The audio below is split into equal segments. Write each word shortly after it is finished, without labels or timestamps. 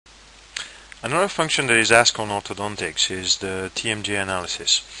Another function that is asked on orthodontics is the TMJ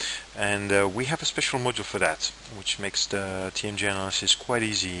analysis, and we have a special module for that, which makes the TMJ analysis quite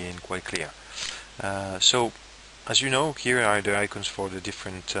easy and quite clear. So, as you know, here are the icons for the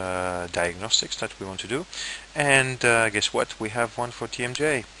different diagnostics that we want to do, and guess what? We have one for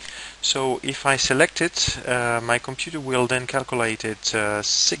TMJ. So if I select it, my computer will then calculate it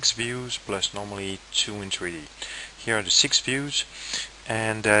 6 views plus normally 2 in 3D. Here are the 6 views.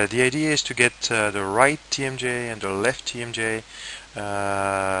 And the idea is to get the right TMJ and the left TMJ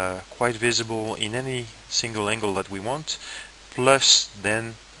quite visible in any single angle that we want, plus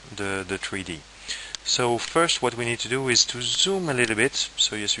then the 3D. So first what we need to do is to zoom a little bit.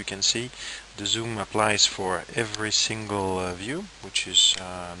 So as you can see, the zoom applies for every single view, which is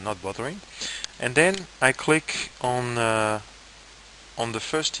not bothering. And then I click on the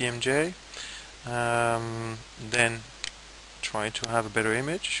first TMJ, then try to have a better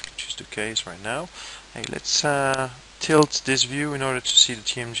image, which is the case right now. Hey, let's tilt this view in order to see the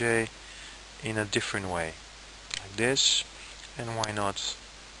TMJ in a different way, like this, and why not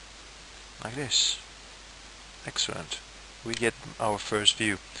like this. Excellent. We get our first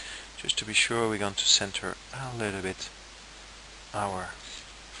view. Just to be sure, we're going to center a little bit our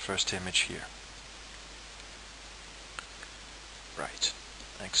first image here. Right.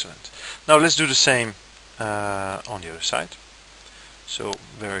 Excellent. Now let's do the same on the other side. So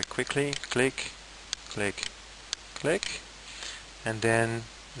very quickly, click, click, click, and then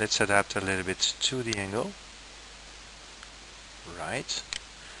let's adapt a little bit to the angle. Right.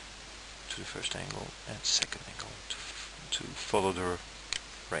 To the first angle and second angle to follow the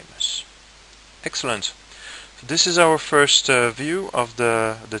radius. Excellent. So this is our first view of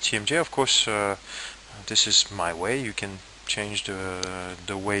the TMJ. Of course, this is my way. You can change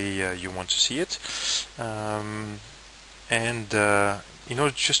the way you want to see it. And in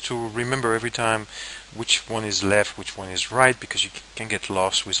order just to remember every time which one is left, which one is right, because you can get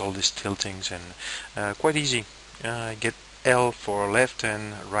lost with all these tiltings, and quite easy. Get L for left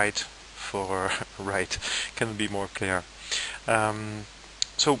and right for right. Can be more clear.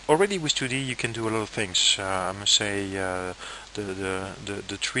 So already with 2D you can do a lot of things. I must say the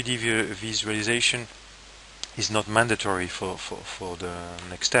 3D visualization is not mandatory for the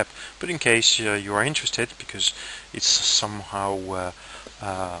next step, but in case you are interested, because it's somehow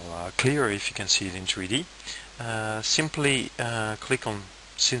clearer if you can see it in 3D, simply click on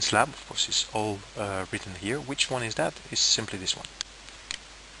Since Lab. Of course it's all written here. Which one is that? It's simply this one.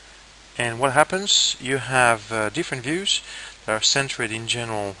 And what happens? You have different views that are centered in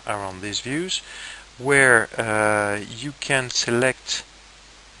general around these views, where you can select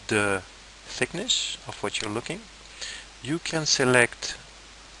the thickness of what you're looking. You can select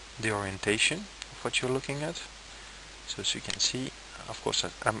the orientation of what you're looking at. So as you can see, of course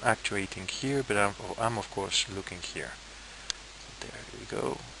I'm actuating here, but I'm of course looking here. There we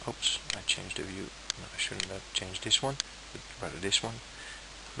go. Oops, I changed the view. No, I shouldn't have changed this one, but rather this one.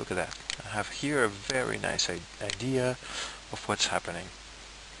 Look at that. I have here a very nice idea of what's happening.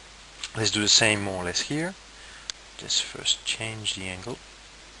 Let's do the same more or less here. Just first change the angle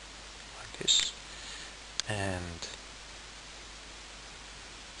like this and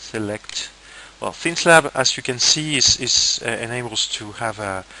select. Well, Thin Slab, as you can see, is enables to have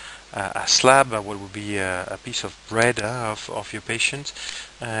a slab, what would be a piece of bread of your patient,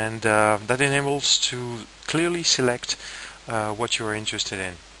 and that enables to clearly select what you are interested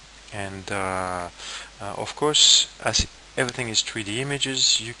in. And of course, as everything is 3D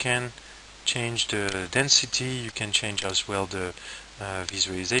images, you can change the density, you can change as well the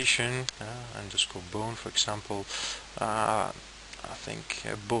visualization, endoscope bone for example. I think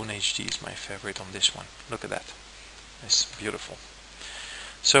Bone HD is my favorite on this one. Look at that, it's beautiful.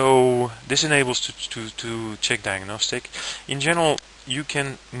 So this enables to check diagnostic. In general, you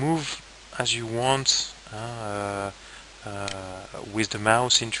can move as you want with the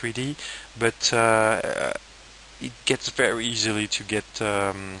mouse in 3D, but it gets very easily to get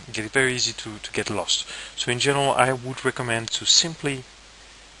lost. So in general, I would recommend to simply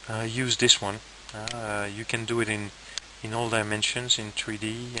use this one. You can do it in all dimensions in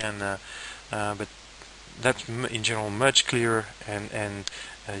 3D, and but that's in general much clearer, and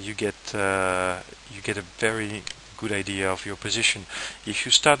you get a very good idea of your position. If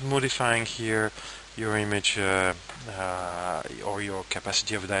you start modifying here, your image or your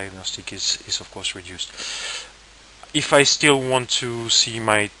capacity of diagnostic is of course reduced. If I still want to see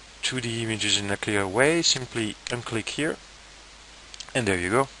my 2D images in a clear way, simply unclick here, and there you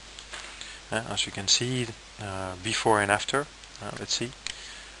go. As you can see, before and after. Let's see.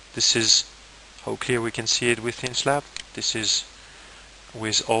 This is how clear we can see it with Thin Slab. This is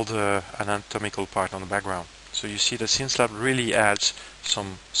with all the anatomical part on the background. So you see that SceneSlab really adds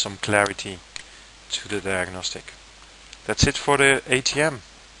some clarity to the diagnostic. That's it for the ATM.